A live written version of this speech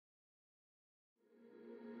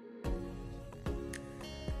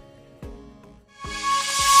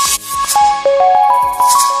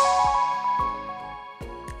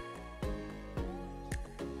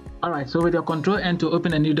Alright, so with your Control N to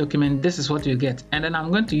open a new document, this is what you get. And then I'm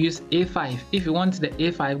going to use A5. If you want the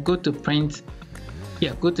A5, go to print.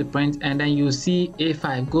 Yeah, go to print, and then you see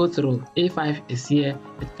A5. Go through. A5 is here.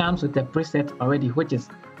 It comes with a preset already, which is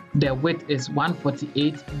the width is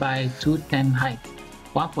 148 by 210 height.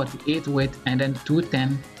 148 width and then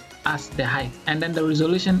 210 as the height. And then the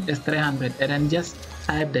resolution is 300. And then just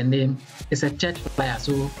type the name. It's a church flyer.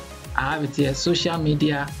 So I have it here, social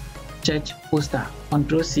media church poster.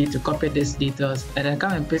 Control C to copy these details, and then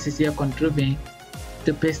come and paste it here. Control V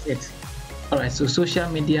to paste it. Alright, so social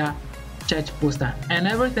media church poster, and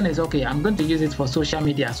everything is okay. I'm going to use it for social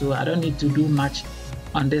media, so I don't need to do much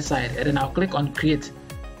on this side. And then I'll click on create,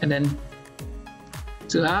 and then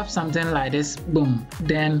to have something like this, boom,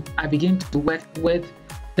 then I begin to work with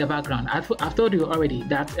the background. I've told you already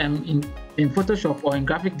that in Photoshop or in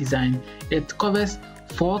graphic design, it covers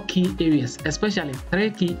 4 key areas, especially 3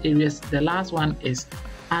 key areas. The last one is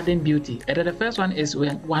adding beauty, and then the first one is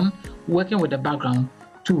 1, working with the background,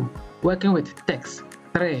 2, working with text,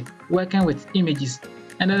 3, working with images,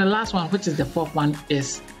 and then the last one, which is the 4th one,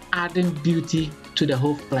 is adding beauty to the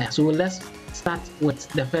whole flyer. So let's start with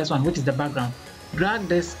the first one, which is the background. Drag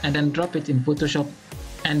this and then drop it in Photoshop,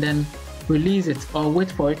 and then release it or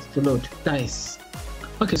wait for it to load. Guys,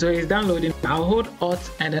 okay, so it's downloading. I'll hold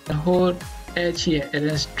Alt and then hold edge here and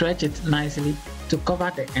then stretch it nicely to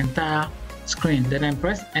cover the entire screen. Then I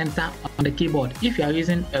press enter on the keyboard. If you are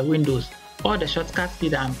using a Windows, all the shortcut key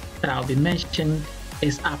that I'll be mentioning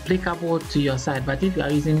is applicable to your side, but if you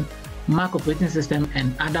are using Mac operating system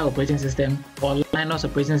and other operating system, or Linux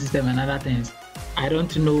operating system and other things, I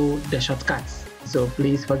don't know the shortcuts, so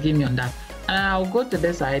please forgive me on that. And I'll go to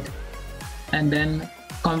this side and then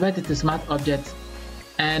convert it to smart object,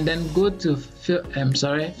 and then go to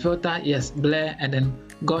filter, yes, blur, and then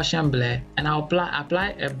Gaussian blur, and I'll apply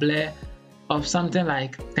a blur of something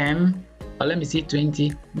like 10, or let me see,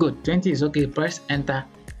 20. Good, 20 is okay. Press enter,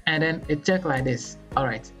 and then it check like this. All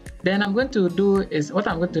right, then I'm going to do is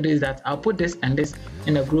that I'll put this and this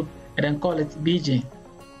in a group and then call it BG.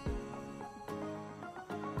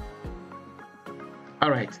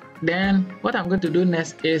 All right, then what I'm going to do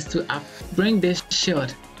next is to bring this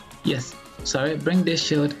shield, bring this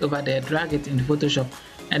shield over there, drag it in Photoshop,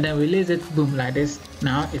 and then release it, boom, like this.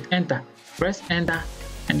 Now it enter, press enter,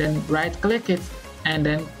 and then right click it, and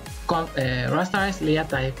then rasterize layer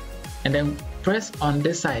type, and then press on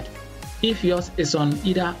this side. If yours is on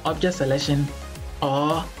either object selection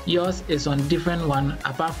or yours is on different one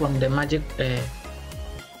apart from the magic,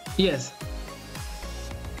 yes.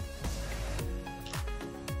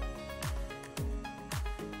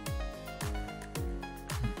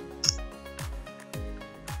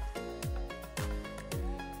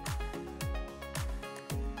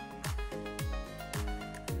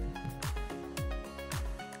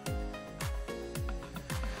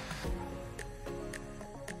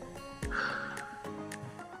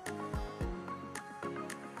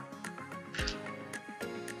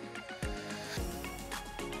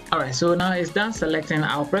 Alright, so now it's done selecting.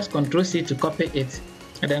 I'll press Ctrl C to copy it,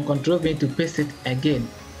 and then Ctrl V to paste it again,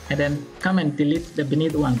 and then come and delete the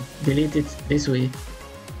beneath one, delete it this way,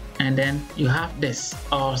 and then you have this.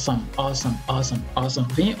 Awesome.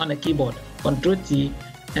 V on the keyboard, Ctrl T,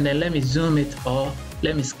 and then let me zoom it, or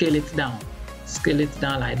let me scale it down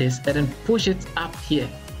like this, and then push it up here.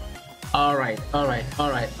 Alright.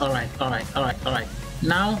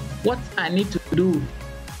 Now what I need to do,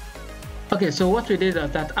 okay, so what we did was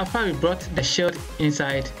that after we brought the shield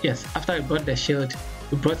inside, after we brought the shield,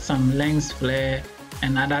 we brought some lens flare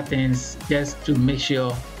and other things just to make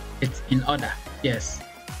sure it's in order.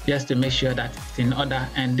 Just to make sure that it's in order.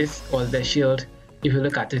 And this was the shield, if you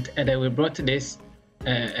look at it, and then we brought this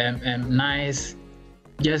nice,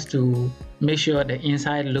 just to make sure the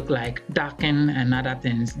inside look like darken and other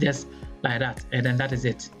things, just like that. And then that is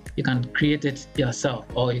it. You can create it yourself,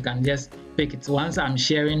 or you can just pick it. Once I'm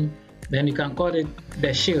sharing, then you can call it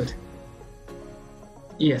the shield.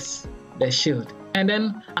 Yes, the shield. And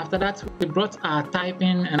then after that, we brought our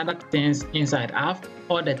typing and other things inside. I have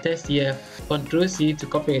all the text here. Ctrl C to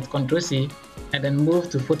copy it, Ctrl C, and then move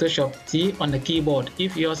to Photoshop, T on the keyboard.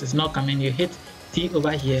 If yours is not coming, you hit T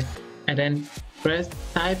over here, and then press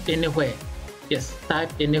type anywhere.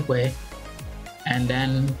 Type anywhere. And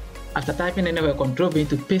then after typing anywhere, Ctrl V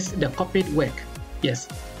to paste the copied work.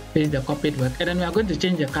 Paste the copied work, and then we are going to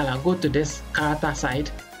change the color. Go to this character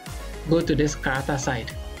side, go to this character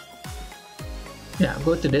side.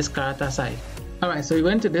 Alright, so we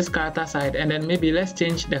went to this character side, and then maybe let's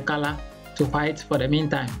change the color to white for the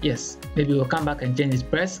meantime. Maybe we'll come back and change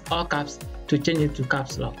it. Press all caps to change it to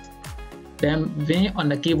caps lock. Then V on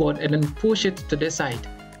the keyboard, and then push it to this side.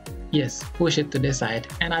 Yes, push it to this side,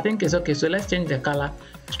 and I think it's okay. So let's change the color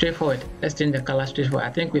straightforward. Let's change the color straightforward.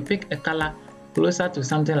 I think we pick a color closer to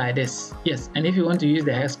something like this. Yes, and if you want to use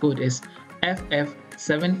the hex code is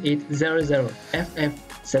FF7800,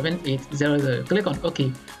 FF7800. Click on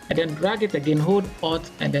OK, and then drag it again, hold Alt,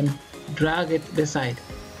 and then drag it this side.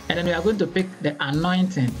 And then we are going to pick the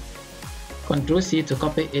anointing. Ctrl C to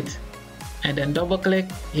copy it, and then double click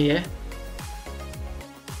here.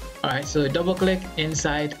 Alright, so double click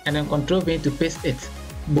inside and then Ctrl V to paste it.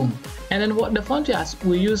 Boom. And then what the font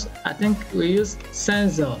we use, I think we use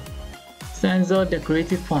Sensor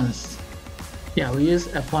Decorative Fonts. Yeah, we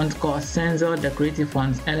use a font called Sensor Decorative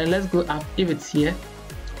Fonts. And then let's go up if it's here.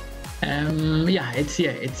 Yeah, it's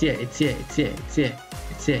here.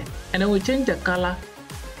 And then we change the color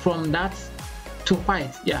from that to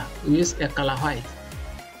white. Yeah, we use a color white.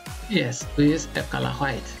 Yes, we use a color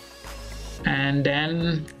white. And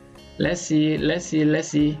then let's see,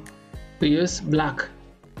 we use black.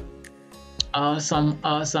 Awesome.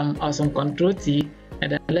 Ctrl T,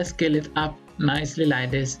 and then let's scale it up nicely like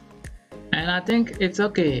this. And I think it's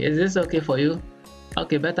okay. Is this okay for you?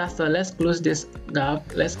 Okay, better. So let's close this gap.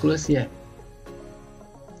 Let's close here.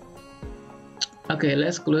 Okay,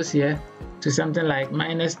 let's close here to something like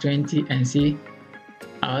 -20 and see.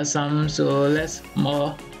 Awesome. So let's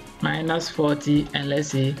more -40, and let's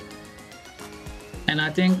see. And I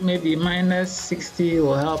think maybe -60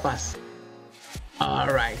 will help us.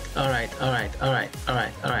 Alright.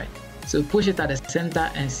 So push it at the center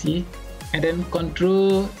and see, and then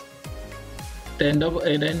control, then double,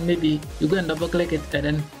 and then maybe you go and double click it, and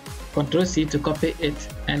then Ctrl C to copy it,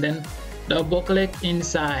 and then double click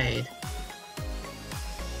inside,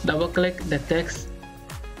 double click the text,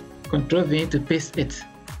 Ctrl V to paste it.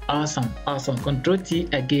 Awesome. Ctrl T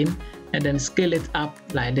again, and then scale it up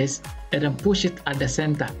like this, and then push it at the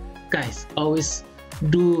center. Guys, always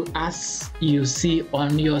do as you see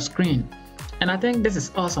on your screen. And I think this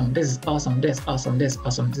is awesome. This is awesome.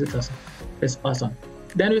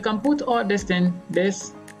 Then we can put all this in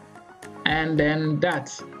this, and then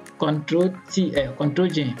that. Ctrl J,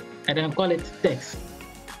 and then call it text.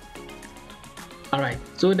 Alright,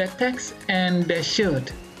 so the text and the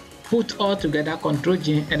shield, put all together, Ctrl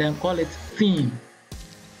J, and then call it theme.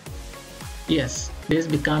 Yes, this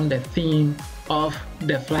becomes the theme of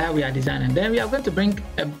the flyer we are designing. Then we are going to bring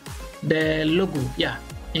the logo. Yeah,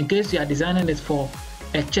 in case you are designing it for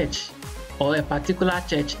a church or a particular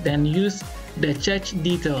church, then use the church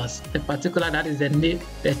details. The particular, that is the name,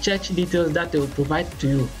 the church details that they will provide to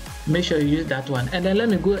you. Make sure you use that one. And then let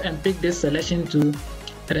me go and pick this selection tool,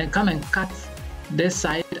 and then come and cut this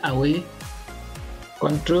side away.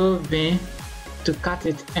 Ctrl V to cut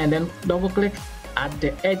it, and then double click at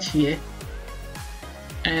the edge here,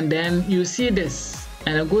 and then you see this,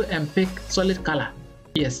 and then go and pick solid color.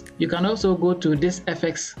 Yes, you can also go to this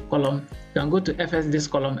FX column. You can go to FX this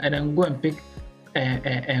column, and then go and pick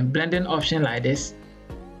a blending option like this,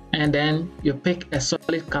 and then you pick a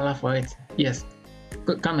solid color for it. Yes,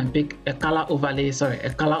 come and pick a color overlay.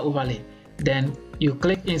 Then you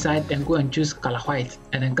click inside and go and choose color white,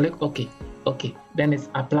 and then click OK. Then it's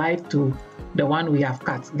applied to the one we have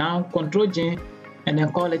cut. Now Ctrl J, and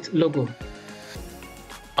then call it logo.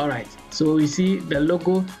 Alright, so you see the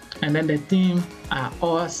logo and then the theme are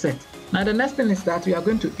all set. Now the next thing is that we are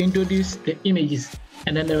going to introduce the images,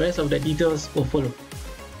 and then the rest of the details will follow.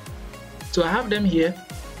 So I have them here.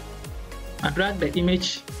 I drag the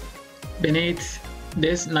image beneath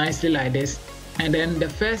this nicely like this, and then the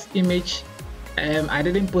first image, I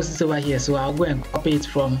didn't post this over here, so I'll go and copy it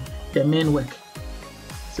from the main work.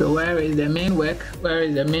 So where is the main work? Where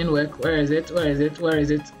is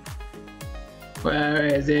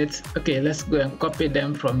it? Okay, let's go and copy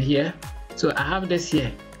them from here. So I have this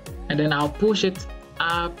here, and then I'll push it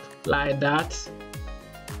up like that,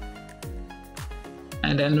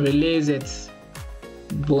 and then release it.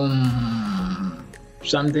 Boom,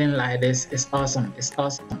 something like this. It's awesome.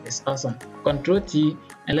 Ctrl T,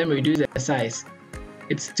 and let me reduce the size.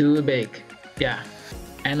 It's too big. Yeah,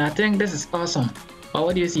 and I think this is awesome. But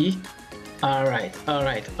what do you see? Alright.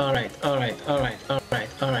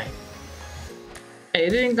 Hey,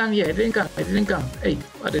 it didn't come here. It didn't come. Hey,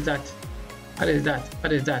 what is that?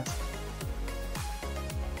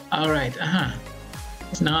 Alright,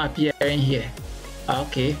 it's now appearing here.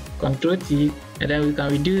 Okay, Ctrl T, and then we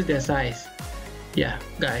can reduce the size. Yeah,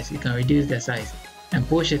 guys, you can reduce the size and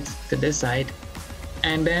push it to this side,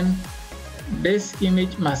 and then this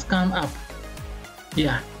image must come up.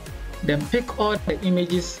 Yeah, then pick all the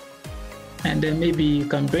images, and then maybe you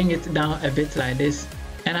can bring it down a bit like this,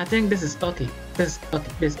 and I think this is okay. This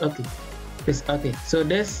is okay. So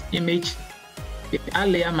this image add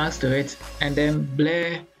layer mask to it, and then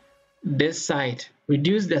blur this side.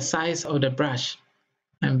 Reduce the size of the brush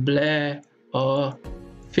and blur or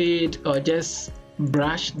fade or just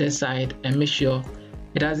brush this side and make sure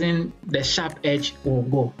it doesn't, the sharp edge will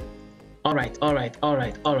go. All right.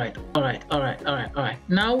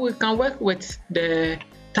 Now we can work with the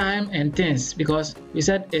time and things, because we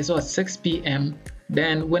said it's what, 6 p.m.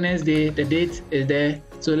 Then Wednesday, the date is there.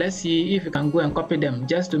 So let's see if you can go and copy them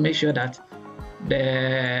just to make sure that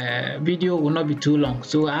the video will not be too long.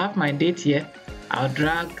 So I have my date here. I'll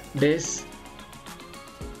drag this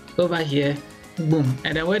over here, boom,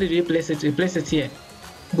 and then where did you place it? You place it here,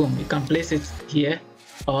 boom. You can place it here.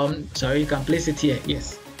 Sorry, you can place it here.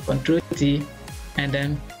 Yes, Control T, and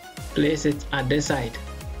then place it at this side.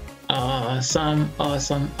 Awesome.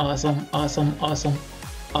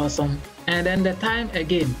 And then the time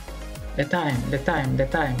again, the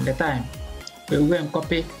time. We'll go and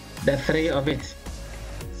copy the 3 of it.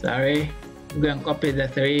 Sorry, go and copy the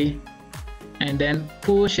 3 and then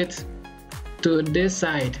push it to this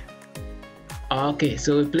side. Okay,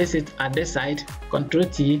 so we place it at this side, Control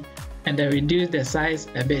T, and then reduce the size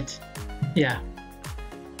a bit. Yeah,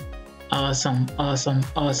 awesome.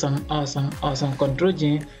 Control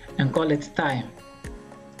G and call it time.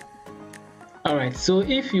 All right, so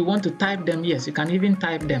if you want to type them, yes, you can even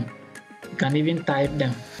type them.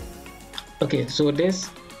 Okay, so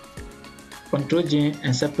this, Control G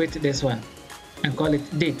and separate this one and call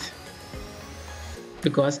it date,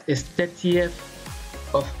 because it's 30th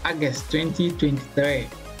of August 2023,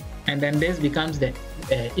 and then this becomes the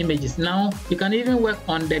images. Now you can even work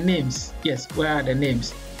on the names. Yes, where are the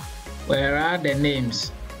names?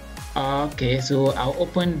 Okay, so I'll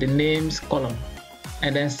open the names column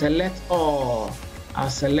and then select all. I'll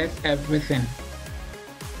select everything.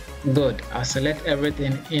 Good, I'll select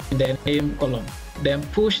everything in the name column, then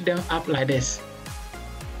push them up like this.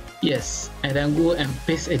 Yes, and then go and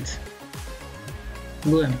paste it.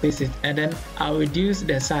 And then I'll reduce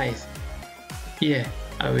the size. Yeah,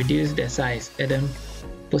 I'll reduce the size and then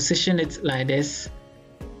position it like this.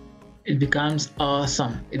 It becomes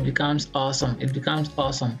awesome.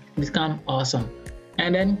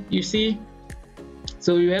 And then you see,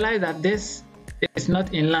 so you realize that this is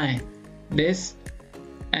not in line. This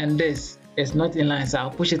and this is not in line, so I'll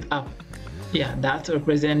push it up. Yeah, that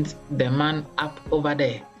represents the man up over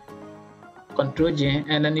there. Control G,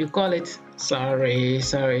 and then you call it, sorry.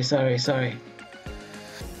 So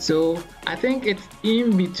I think it's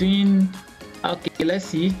in between. Okay, let's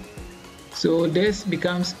see. So this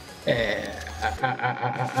becomes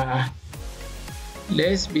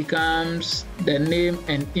this becomes the name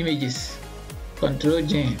and images. Control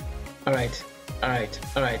G. All right.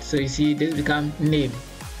 So you see, this becomes name,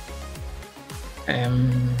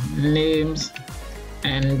 names,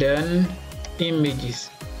 and then images.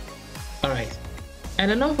 All right,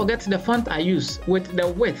 and then don't forget the font I use. With the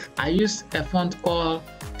width, I use a font called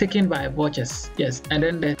Taken by Vultures. Yes, and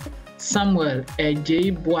then the Samuel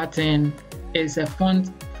J. Boateng is a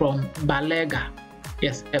font from Balega.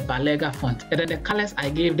 Yes, a Balega font. And then the colors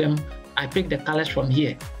I gave them, I picked the colors from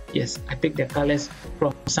here. Yes, I picked the colors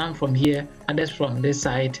from some from here, others from this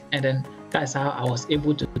side, and then that's how I was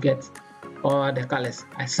able to get all the colors.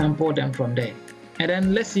 I sampled them from there. And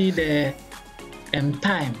then let's see the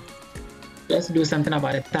time. Let's do something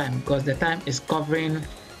about the time, because the time is covering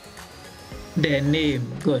the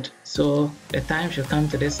name. Good, so the time should come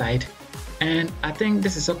to this side, and I think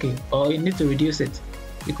this is okay, or you need to reduce it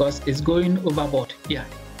because it's going overboard. Yeah,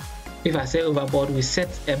 if I say overboard, we set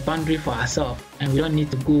a boundary for ourselves and we don't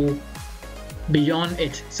need to go beyond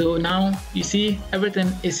it. So now you see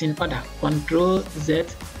everything is in order. Control Z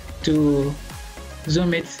to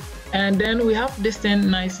zoom it, and then we have this thing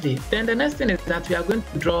nicely. Then the next thing is that we are going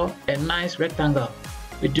to draw a nice rectangle.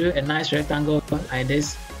 We do a nice rectangle like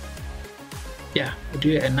this. Yeah, we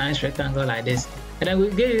do a nice rectangle like this, and then we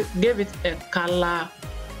give it a color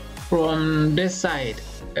from this side.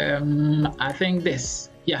 I think this.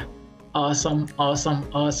 Yeah, awesome.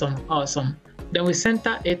 Then we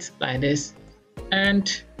center it like this,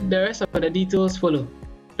 and the rest of the details follow.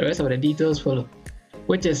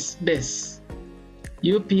 Which is this: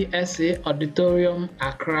 UPSA Auditorium,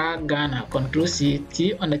 Accra, Ghana. Control C,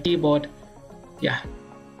 T on the keyboard. Yeah,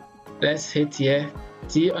 let's hit here.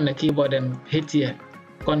 T on the keyboard and hit here.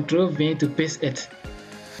 Control V to paste it.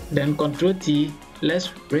 Then Control T. Let's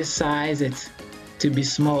resize it to be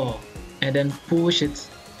small, and then push it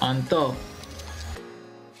on top.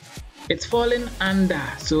 It's falling under,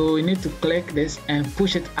 so we need to click this and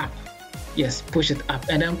push it up. Yes, push it up,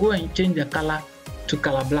 and then go and change the color to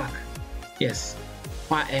color black. Yes,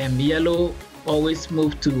 yellow always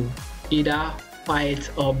move to either white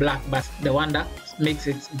or black, but the one that makes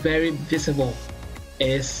it very visible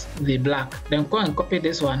is the black. Then go and copy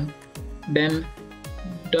this one, then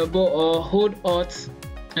double or hold Alt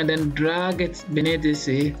and then drag it beneath this,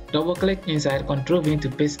 double click inside, Control V to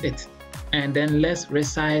paste it, and then let's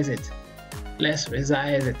resize it. Let's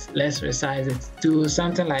resize it to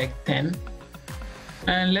something like 10,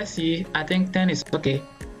 and let's see, I think 10 is okay.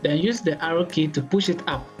 Then use the arrow key to push it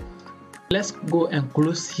up. Let's go and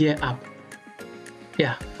close here up.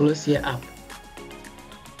 Yeah, close here up.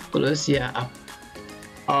 Close here up.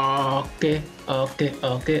 Okay.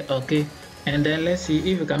 And then let's see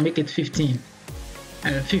if we can make it 15.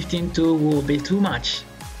 And 15 too will be too much.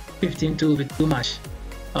 15 too will be too much.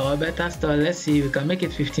 Or better still, let's see if we can make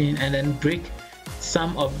it 15 and then break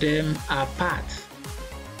some of them apart.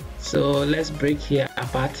 So let's break here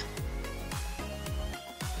apart.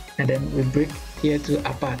 And then we break here too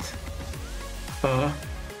apart.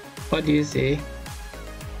 What do you say?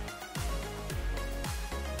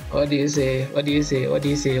 What do you say?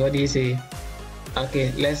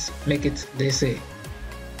 Okay, let's make it this way.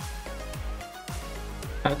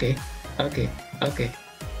 Okay.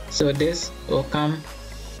 So this will come.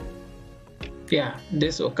 Yeah,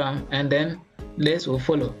 this will come, and then this will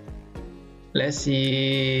follow. Let's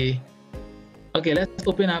see. Okay, let's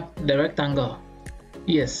open up the rectangle.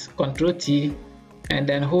 Yes, Control T, and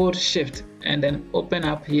then hold Shift, and then open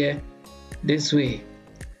up here this way.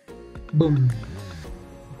 Boom.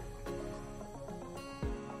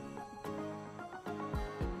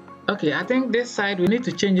 Okay, I think this side we need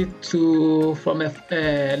to change it to from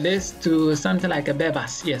this to something like a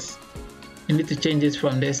berbers. Yes, you need to change it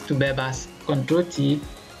from this to berbers. Control T,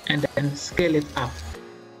 and then scale it up.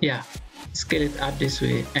 Yeah, scale it up this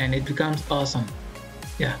way, and it becomes awesome.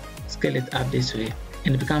 Yeah, scale it up this way,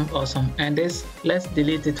 and it becomes awesome. And this, let's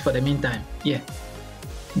delete it for the meantime. Yeah,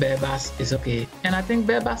 berbers is okay. And I think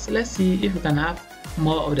berbers, let's see if we can have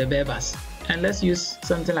more of the berbers, and let's use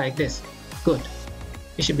something like this. Good.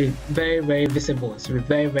 It should be very, very visible. It should be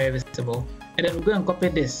very, very visible. And then we go and copy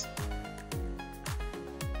this.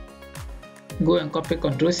 Go and copy,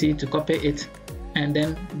 Control C to copy it, and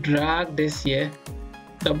then drag this here.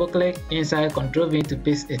 Double click inside, Control V to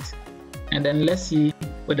paste it. And then let's see,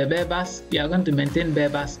 with the berbers, we are going to maintain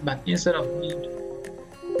berbers, but instead of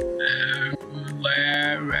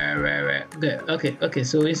where good. Okay.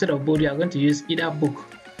 So instead of bold, we are going to use either book.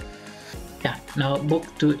 Yeah, now book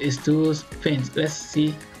 2 is too faint. Let's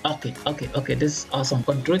see. Okay, this is awesome.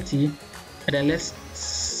 Control T, and then let's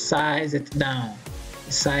size it down,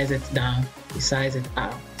 size it down, size it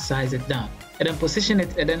up, size it down, and then position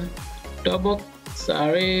it, and then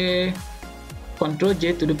Control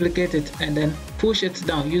J to duplicate it, and then push it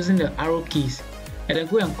down using the arrow keys, and then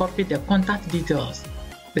go and copy the contact details.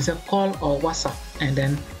 There's a call or WhatsApp, and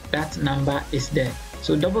then that number is there.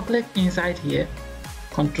 So double click inside here,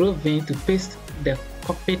 Control V to paste the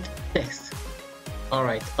copied text.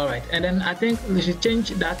 Alright, and then I think we should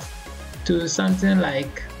change that to something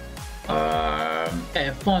like a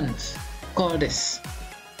font. Call this,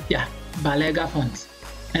 yeah, Balega font.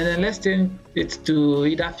 And then let's change it to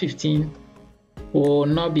either 15. Will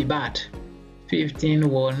not be bad. 15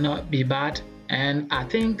 will not be bad, and I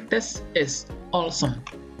think this is awesome.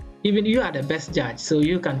 Even you are the best judge, so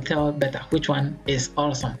you can tell better which one is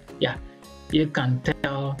awesome. Yeah, you can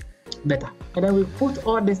tell better. And then we put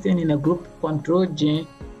all this thing in a group, Control J,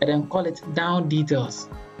 and then call it down details.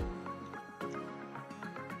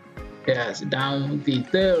 Yes, down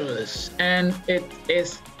details, and it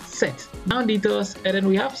is set. Down details, and then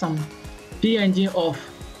we have some PNG of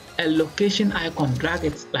a location icon. Drag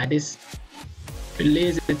it like this,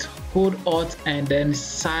 release it, hold Alt, and then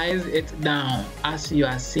size it down as you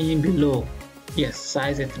are seeing below. Yes,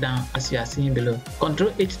 size it down as you are seeing below.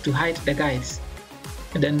 Control H to hide the guides,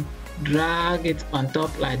 and then drag it on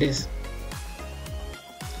top like this,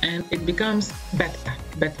 and it becomes better.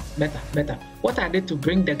 What I did to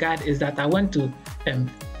bring the guide is that I went to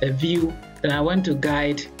a view, then I went to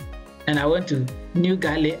guide, and I went to new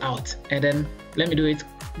guide layout, and then let me do it,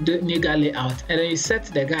 new guide layout, and then you set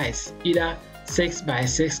the guides either 6 by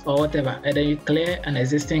 6 or whatever, and then you clear an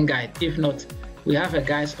existing guide. If not, we have a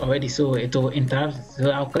guide already, so it will interrupt, so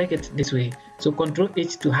I'll click it this way. So Control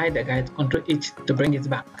H to hide the guide, Control H to bring it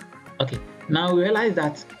back. Okay, now we realize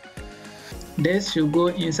that this should go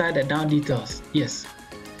inside the down details. Yes,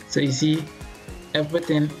 so you see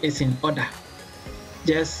everything is in order.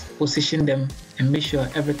 Just position them and make sure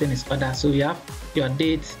everything is order. So you have your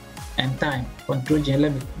date and time. Control J,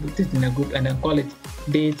 let me put it in a group and then call it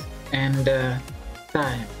date and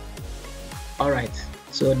time. Alright,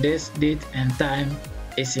 so this date and time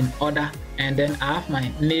is in order, and then I have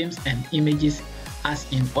my names and images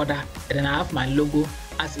as in order, and then I have my logo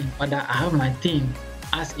as in order, I have my theme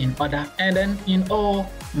as in order, and then in all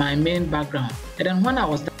my main background. And then when I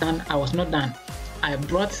was done, I was not done. I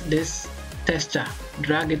brought this texture,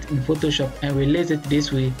 drag it in Photoshop and release it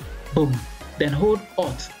this way, boom. Then hold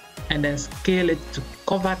Alt and then scale it to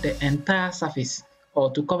cover the entire surface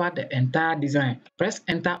or to cover the entire design. Press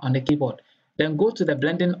enter on the keyboard. Then go to the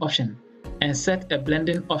blending option and set a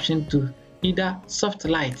blending option to either soft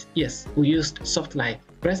light. Yes, we used soft light.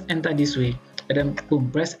 Press enter this way and then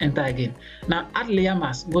boom, press enter again. Now add layer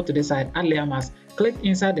mask, go to the side, add layer mask, click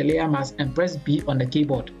inside the layer mask and press B on the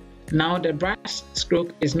keyboard. Now the brush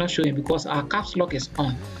stroke is not showing because our caps lock is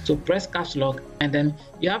on. So press caps lock and then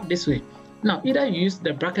you have this way. Now either you use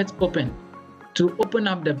the bracket open to open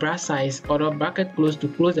up the brush size or the bracket close to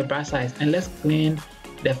close the brush size, and let's clean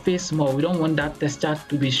the face more. We don't want that texture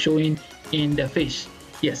to be showing in the face.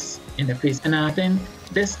 Yes, in the face. And I think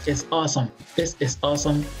this is awesome. This is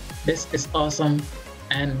awesome. This is awesome.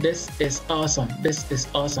 And this is awesome. This is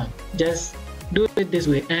awesome. Just do it this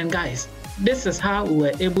way. And guys, this is how we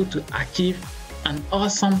were able to achieve an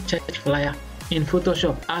awesome church flyer in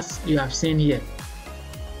Photoshop, as you have seen here.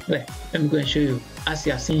 Let me go and show you, as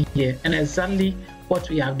you have seen here, and exactly what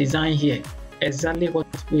we have designed here, exactly what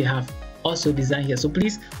we have also designed here. So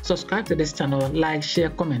please subscribe to this channel, like, share,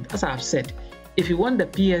 comment. As I have said, if you want the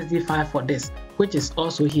PSD file for this, which is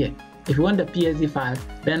also here, if you want the PSD file,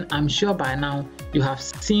 then I'm sure by now you have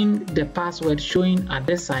seen the password showing at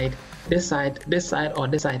this side, this side, this side, or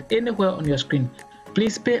this side, anywhere on your screen.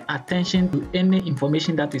 Please pay attention to any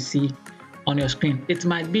information that you see on your screen. It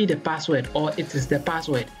might be the password or it is the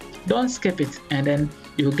password. Don't skip it, and then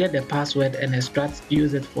you'll get the password and extract,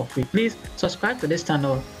 use it for free. Please subscribe to this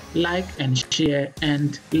channel, like and share,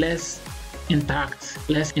 and let's interact.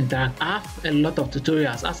 Let's interact. I have a lot of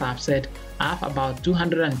tutorials. As I've said, I have about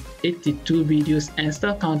 282 videos and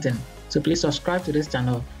still counting. So please subscribe to this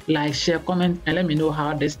channel, like, share, comment, and let me know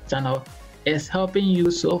how this channel is helping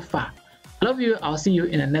you so far. I love you. I'll see you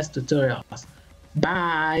in the next tutorials.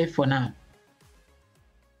 Bye for now.